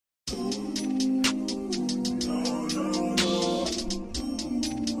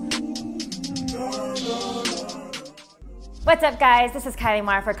What's up, guys? This is Kylie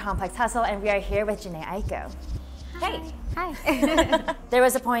Marr for Complex Hustle, and we are here with Jhenè Aiko. Hey. Hi. There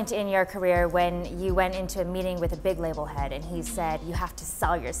was a point in your career when you went into a meeting with a big label head and he said you have to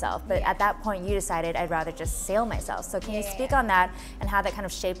sell yourself, but at that point you decided I'd rather just sail myself. So can you speak on that and how that kind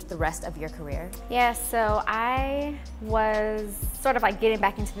of shaped the rest of your career? Yeah, so I was sort of like getting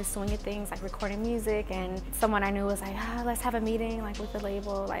back into the swing of things, like recording music, and someone I knew was like, let's have a meeting like with the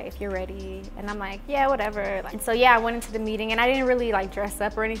label, like if you're ready. And I'm like, yeah, whatever. And so yeah, I went into the meeting and I didn't really like dress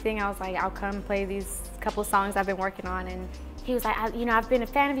up or anything. I was like, I'll come play these couple songs I've been working on. And he was like, I've been a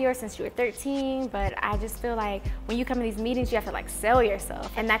fan of yours since you were 13, but I just feel like when you come to these meetings, you have to like sell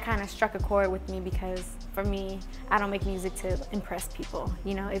yourself. And that kind of struck a chord with me because for me, I don't make music to impress people.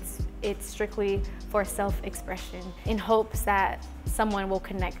 You know, it's strictly for self-expression in hopes that someone will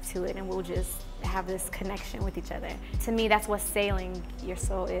connect to it and we'll just have this connection with each other. To me, that's what sailing your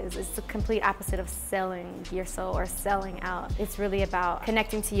soul is. It's the complete opposite of selling your soul or selling out. It's really about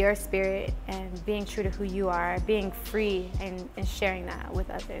connecting to your spirit and being true to who you are, being free and sharing that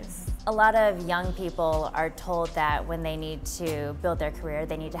with others. A lot of young people are told that when they need to build their career,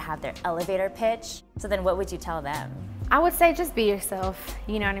 they need to have their elevator pitch. So then what would you tell them? I would say just be yourself,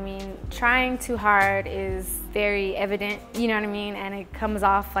 you know what I mean? Trying too hard is very evident, you know what I mean? And it comes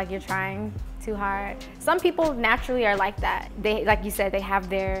off like you're trying too hard. Some people naturally are like that. They, like you said, they have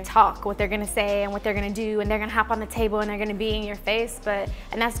their talk, what they're gonna say and what they're gonna do, and they're gonna hop on the table and they're gonna be in your face,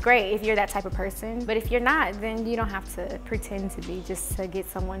 and that's great if you're that type of person. But if you're not, then you don't have to pretend to be just to get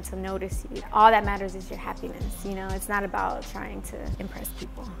someone to notice you. All that matters is your happiness, you know? It's not about trying to impress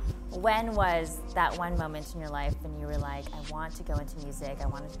people. When was that one moment in your life when you were like, I want to go into music, I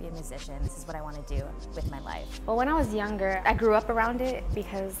want to be a musician, this is what I want to do with my life? Well, when I was younger, I grew up around it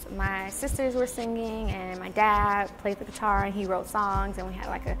because my sisters were singing and my dad played the guitar and he wrote songs and we had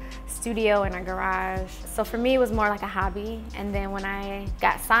like a studio in our garage. So for me, it was more like a hobby. And then when I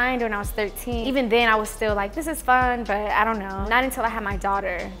got signed when I was 13, even then I was still like, this is fun, but I don't know. Not until I had my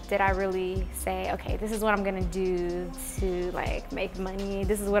daughter did I really say, okay, this is what I'm gonna do to like make money.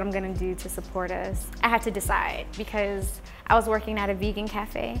 This is what I'm gonna do to support us. I had to decide because I was working at a vegan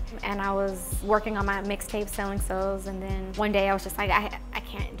cafe and I was working on my mixtape selling souls, and then one day I was just like, I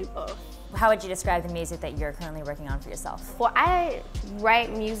can't do both. How would you describe the music that you're currently working on for yourself? Well, I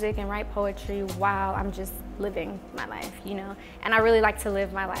write music and write poetry while I'm just living my life, you know? And I really like to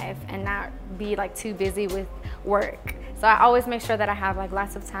live my life and not be like too busy with work. So I always make sure that I have like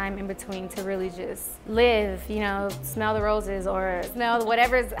lots of time in between to really just live, you know, smell the roses or smell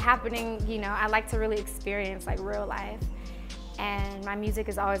whatever's happening, you know. I like to really experience like real life. And my music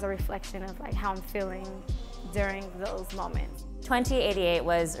is always a reflection of like how I'm feeling during those moments. 2088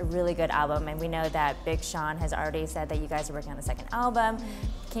 was a really good album, and we know that Big Sean has already said that you guys are working on the second album.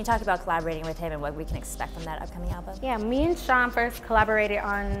 Can you talk about collaborating with him and what we can expect from that upcoming album? Yeah, me and Sean first collaborated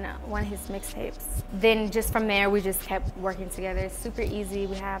on one of his mixtapes. Then just from there, we just kept working together. It's super easy.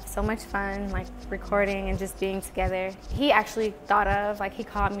 We have so much fun, like recording and just being together. He actually thought of, like he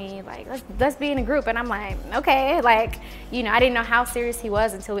called me, like, let's be in a group. And I'm like, okay, like, you know, I didn't know how serious he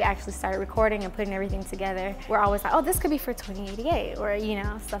was until we actually started recording and putting everything together. We're always like, oh, this could be for 2088 or, you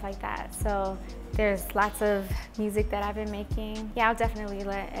know, stuff like that. So there's lots of music that I've been making. Yeah, I'll definitely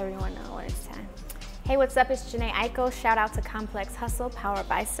let everyone know when it's time. Hey, what's up? It's Jhenè Aiko. Shout out to Complex Hustle, powered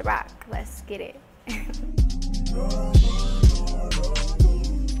by Ciroc. Let's get it.